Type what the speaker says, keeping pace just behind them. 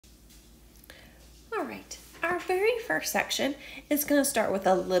right, our very first section is going to start with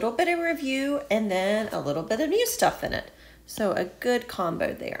a little bit of review and then a little bit of new stuff in it. So a good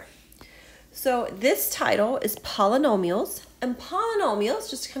combo there. So this title is Polynomials, and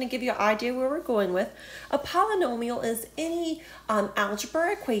polynomials, just to kind of give you an idea where we're going with, a polynomial is any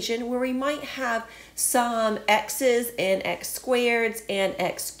algebra equation where we might have some x's and x squareds and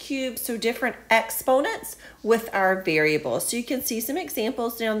x cubes, so different exponents with our variables. So you can see some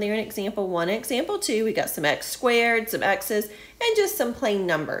examples down there in example 1 and example 2. We got some x squared, some x's, and just some plain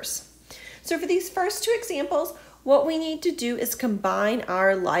numbers. So for these first two examples, what we need to do is combine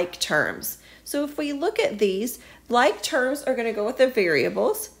our like terms. So if we look at these, like terms are going to go with the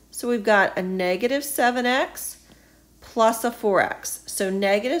variables. So we've got a negative 7x plus a 4x. So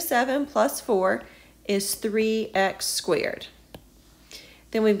negative 7 plus 4 is 3x squared.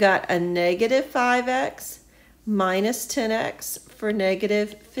 Then we've got a negative 5x minus 10x for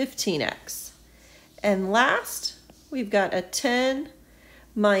negative 15x. And last, we've got a 10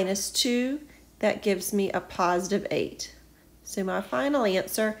 minus 2. That gives me a positive 8. So my final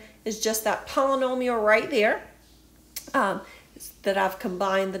answer is just that polynomial right there that I've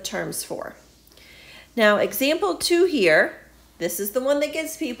combined the terms for. Now example 2 here, this is the one that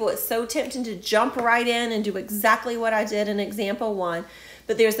gets people. It's so tempting to jump right in and do exactly what I did in example 1.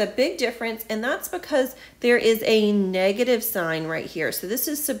 But there's a big difference, and that's because there is a negative sign right here. So this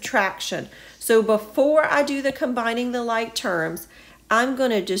is subtraction. So before I do the combining the like terms, I'm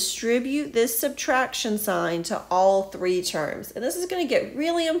going to distribute this subtraction sign to all three terms. And this is going to get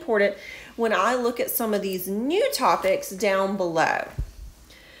really important when I look at some of these new topics down below.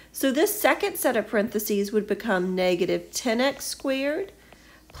 So this second set of parentheses would become negative 10x squared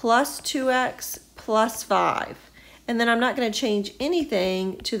plus 2x plus 5. And then I'm not going to change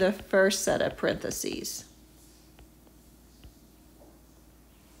anything to the first set of parentheses.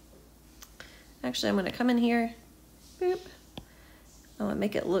 Actually, I'm going to come in here. Boop. I'm going to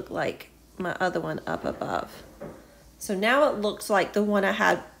make it look like my other one up above. So now it looks like the one I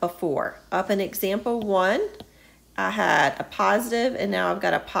had before. Up in example 1, I had a positive, and now I've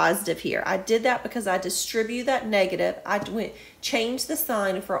got a positive here. I did that because I distribute that negative. I changed the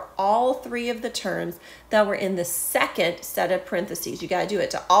sign for all three of the terms that were in the second set of parentheses. You got to do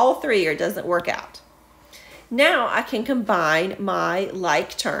it to all three or it doesn't work out. Now I can combine my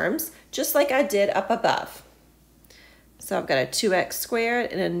like terms just like I did up above. So I've got a 2x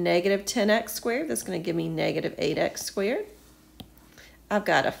squared and a negative 10x squared. That's going to give me negative 8x squared. I've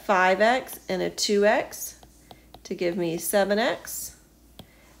got a 5x and a 2x to give me 7x.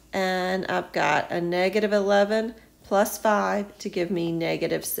 And I've got a negative 11 plus 5 to give me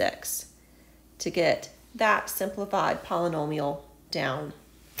negative 6 to get that simplified polynomial down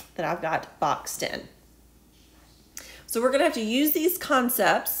that I've got boxed in. So we're going to have to use these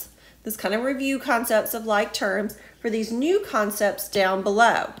concepts, this kind of review concepts of like terms, for these new concepts down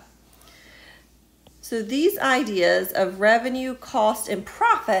below. So these ideas of revenue, cost, and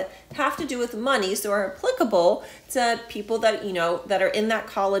profit have to do with money, so are applicable to people that, that are in that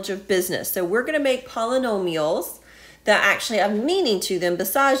college of business. So we're going to make polynomials that actually have meaning to them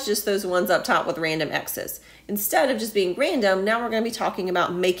besides just those ones up top with random x's. Instead of just being random, now we're going to be talking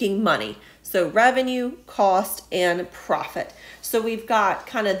about making money. So revenue, cost, and profit. So we've got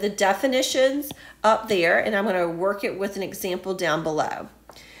kind of the definitions up there, and I'm going to work it with an example down below.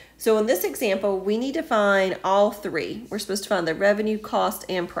 So in this example, we need to find all three. We're supposed to find the revenue, cost,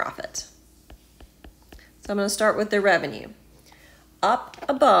 and profit. So I'm going to start with the revenue. Up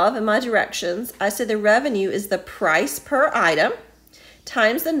above in my directions, I said the revenue is the price per item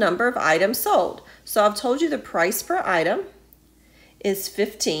times the number of items sold. So I've told you the price per item is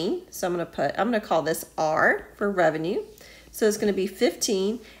 15. So I'm going to call this R for revenue. So it's going to be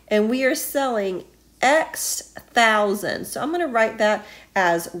 15, and we are selling X thousand. So I'm going to write that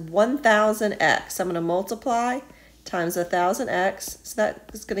as 1,000X. I'm going to multiply times 1,000X. So that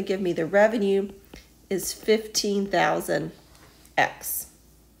is going to give me the revenue is 15,000X.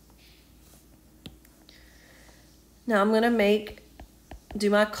 Now I'm going to do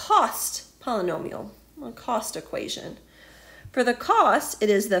my cost polynomial, my cost equation. For the cost, it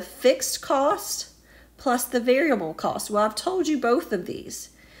is the fixed cost plus the variable cost. Well, I've told you both of these.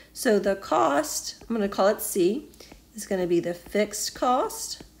 So the cost, I'm going to call it C, is going to be the fixed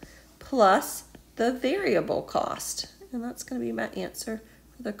cost plus the variable cost. And that's going to be my answer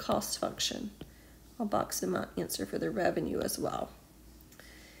for the cost function. I'll box in my answer for the revenue as well.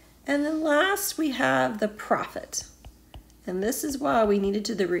 And then last, we have the profit. And this is why we needed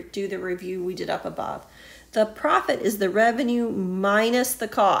to do the review we did up above. The profit is the revenue minus the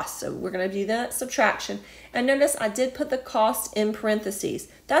cost. So we're going to do that subtraction. And notice I did put the cost in parentheses.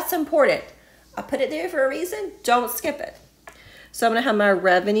 That's important. I put it there for a reason. Don't skip it. So I'm going to have my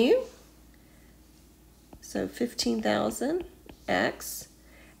revenue. So 15,000 X.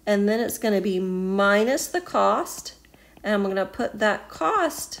 And then it's going to be minus the cost. And I'm going to put that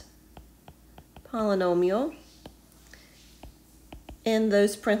cost polynomial in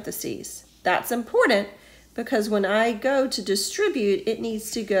those parentheses. That's important because when I go to distribute, it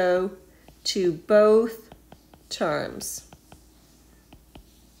needs to go to both terms.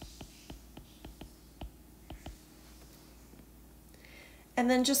 And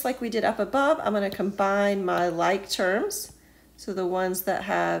then just like we did up above, I'm going to combine my like terms, so the ones that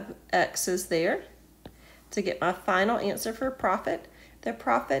have x's there, to get my final answer for profit. The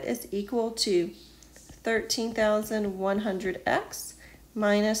profit is equal to 13,100x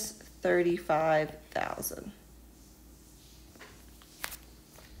minus 35,000.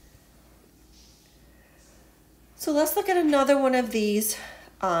 So let's look at another one of these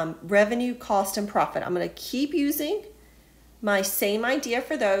revenue, cost, and profit. I'm going to keep using my same idea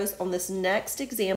for those on this next example.